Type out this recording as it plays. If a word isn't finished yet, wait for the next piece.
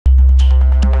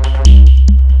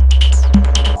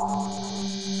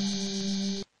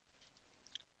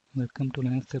Welcome to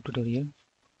Linux tutorial.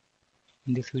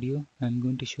 In this video, I am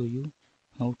going to show you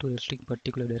how to restrict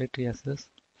particular directory access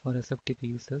for SFTP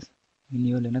users in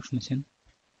your Linux machine.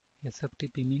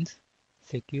 SFTP means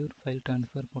Secure File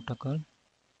Transfer Protocol.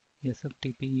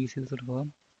 SFTP is used for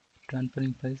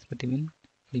transferring files between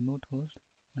remote host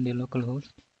and a local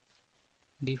host.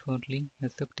 Defaultly,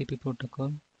 SFTP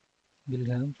protocol will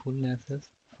have full access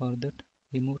for that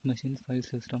remote machine's file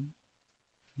system.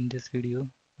 In this video,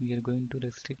 we are going to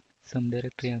restrict some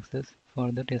directory access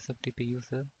for that SFTP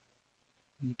user.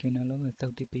 We can allow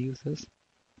SFTP users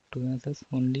to access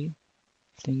only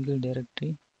single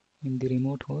directory in the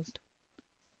remote host.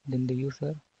 Then the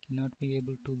user cannot be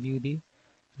able to view the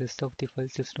rest of the file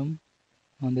system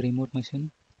on the remote machine.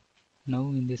 Now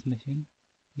in this machine,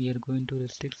 we are going to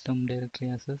restrict some directory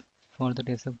access for that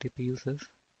SFTP users.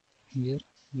 Here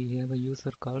we have a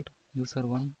user called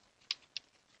user1.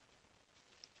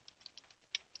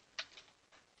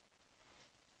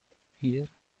 Here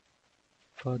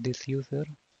for this user,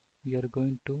 we are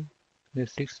going to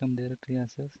restrict some directory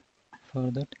access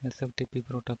for that SFTP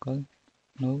protocol.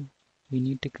 Now we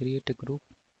need to create a group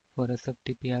for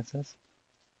SFTP access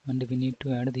and we need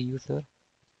to add the user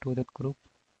to that group.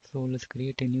 So let's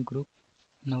create a new group.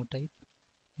 Now type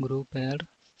group add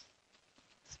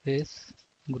space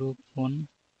group 1.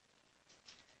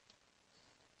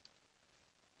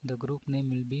 The group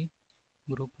name will be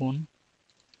group 1.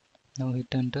 Now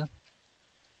hit enter.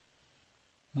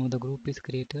 Now the group is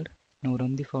created. Now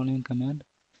run the following command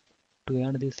to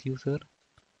add this user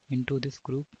into this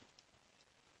group.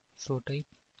 So type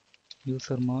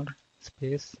usermod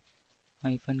space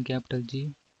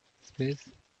 -G space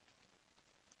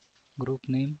group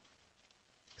name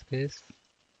space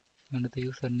and the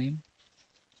username.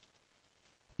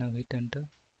 Now hit enter.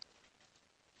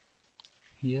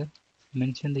 Here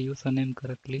mention the username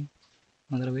correctly,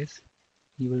 otherwise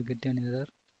you will get an error.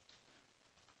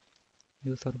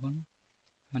 User1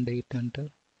 and hit enter.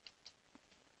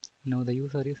 Now the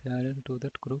user is added to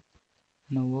that group.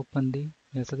 Now open the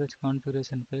SSH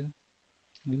configuration file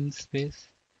vim space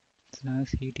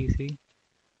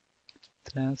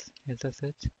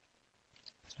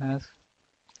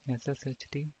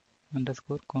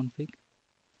 /etc/sshd_config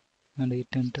and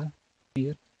hit enter.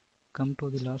 Here come to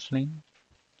the last line.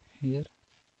 Here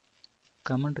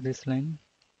comment this line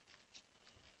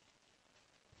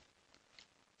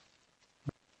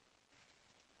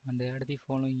and add the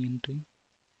following entry.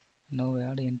 Now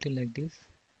add entry like this.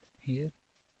 Here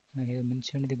I have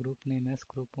mentioned the group name as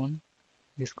group 1.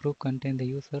 This group contains the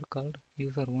user called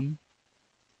user1.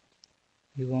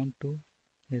 We want to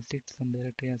restrict some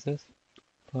directory access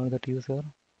for that user,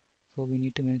 so we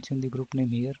need to mention the group name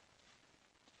here.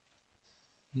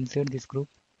 Inside this group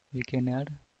we can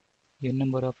add a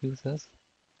number of users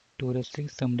to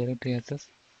restrict some directory access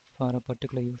for a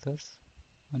particular users,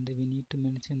 and we need to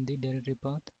mention the directory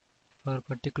path for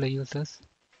particular users.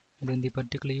 Then the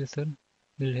particular user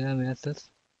will have access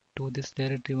to this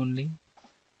directory only,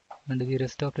 and the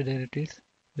rest of the directories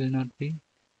will not be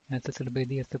accessed by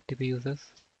the SFTP users.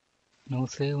 Now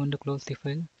save and close the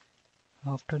file.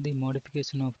 After the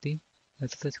modification of the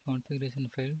SSH configuration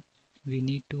file, we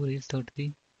need to restart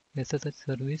the SSH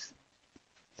service.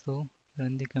 So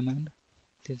run the command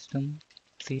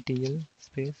systemctl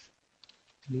space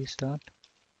restart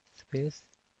space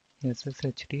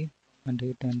sshd and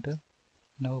hit enter.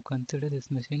 Now consider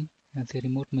this machine as a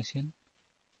remote machine.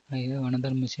 I have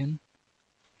another machine,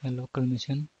 a local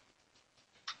machine.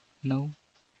 Now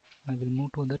I will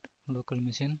move to that local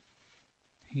machine.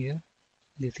 Here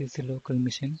this is the local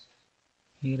machine.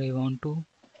 Here I want to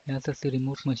access the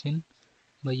remote machine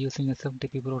by using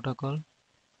SFTP protocol,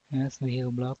 as we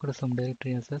have blocked some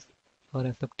directory access for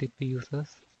SFTP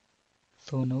users.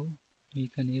 So now we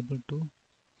can able to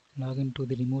log into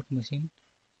the remote machine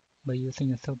by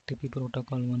using SFTP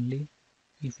protocol only.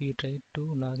 If you try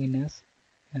to log in as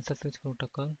SSH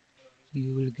protocol,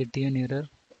 you will get an error.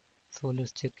 So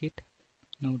let's check it.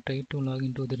 Now try to log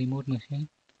into the remote machine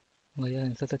via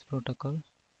SSH protocol.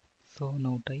 So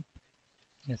now type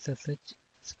SSH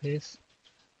space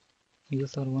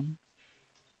user1.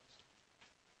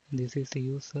 This is the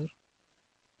user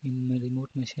in my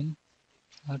remote machine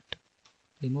at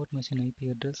remote machine IP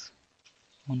address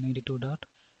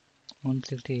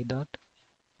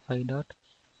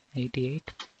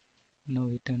 192.168.5.88. Now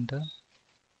hit enter.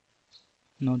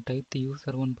 Now type the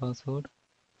user1 password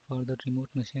for that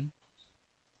remote machine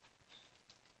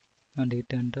and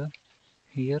hit enter.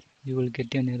 Here you will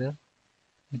get an error,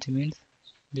 which means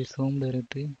this home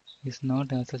directory is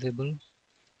not accessible.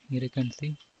 Here you can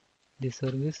see the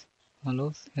service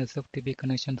allows SFTP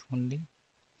connections only.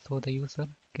 so the user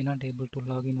cannot able to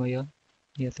log in via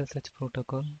SSH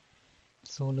protocol.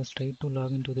 So let's try to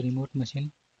log into the remote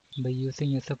machine by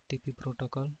using SFTP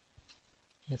protocol.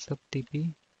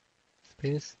 SFTP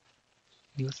space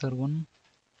user1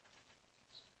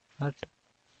 at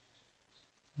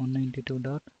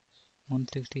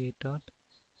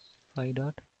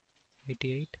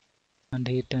 192.168.5.88 and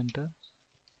hit enter.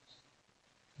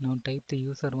 Now type the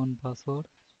user1 password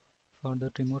for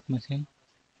that remote machine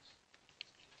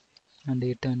and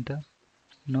hit enter.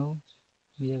 Now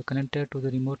we have connected to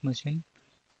the remote machine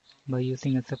by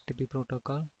using SFTP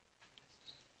protocol.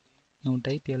 Now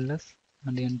type ls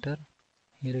and enter.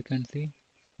 Here you can see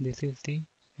this is the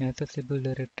accessible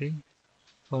directory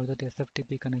for that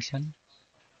SFTP connection.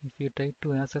 If you try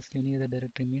to access any other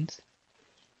directory means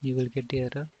you will get the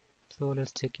error. So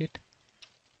let's check it.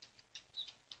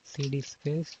 cd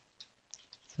space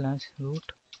 /root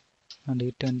and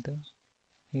hit enter.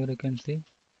 Here you can see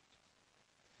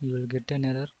you will get an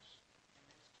error.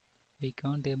 We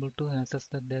can't able to access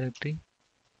the directory.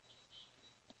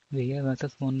 We have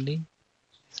access only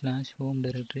 /home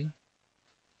directory.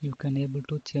 You can able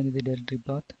to change the directory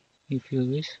path if you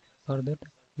wish. For that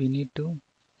we need to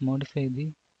modify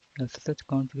the SSH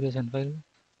configuration file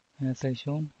as I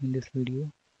shown in this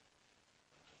video.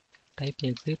 Type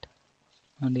exit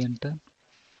and enter.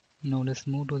 Now let's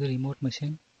move to the remote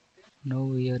machine. Now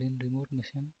we are in remote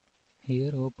machine.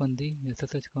 Here open the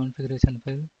SSH configuration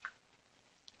file.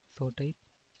 So type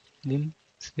vim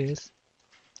space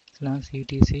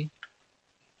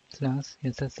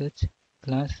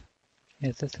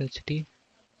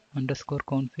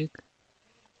 /etc/ssh/sshd_config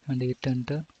and hit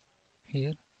enter.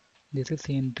 Here this is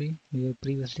the entry we have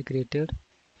previously created.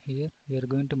 Here we are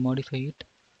going to modify it.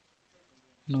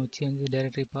 Now change the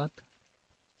directory path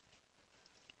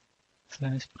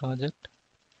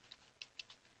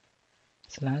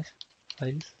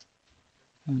 /project/files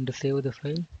and save the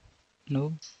file.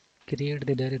 Now create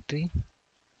the directory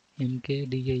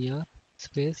mkdir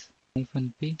space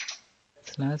 -p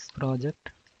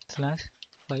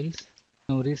 /project/files.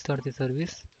 Now restart the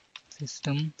service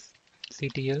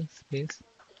systemctl space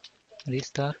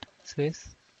restart space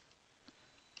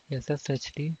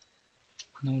sshd.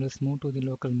 Now let's move to the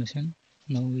local machine.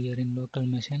 Now we are in local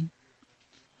machine.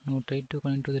 Now try to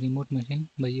connect to the remote machine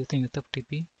by using SFTP.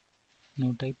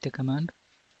 Now type the command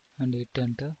and hit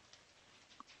enter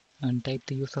and type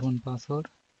the user1 password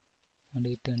and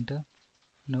hit enter.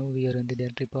 Now we are in the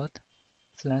directory path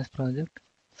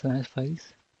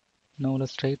 /project/files. Now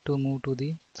let's try to move to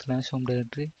the /home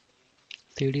directory.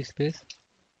 cd space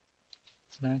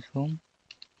 /home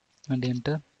and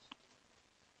enter.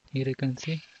 Here you can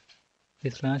see the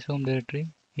 /home directory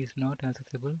is not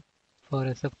accessible for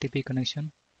SFTP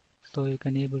connection. So you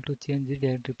can able to change the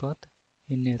directory path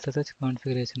in SSH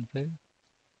configuration file.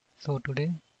 So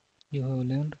today you have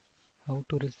learned how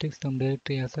to restrict some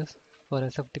directory access for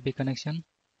SFTP connection.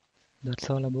 That's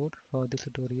all about for this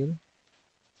tutorial.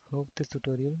 Hope this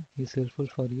tutorial is helpful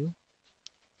for you.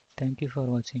 Thank you for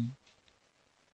watching.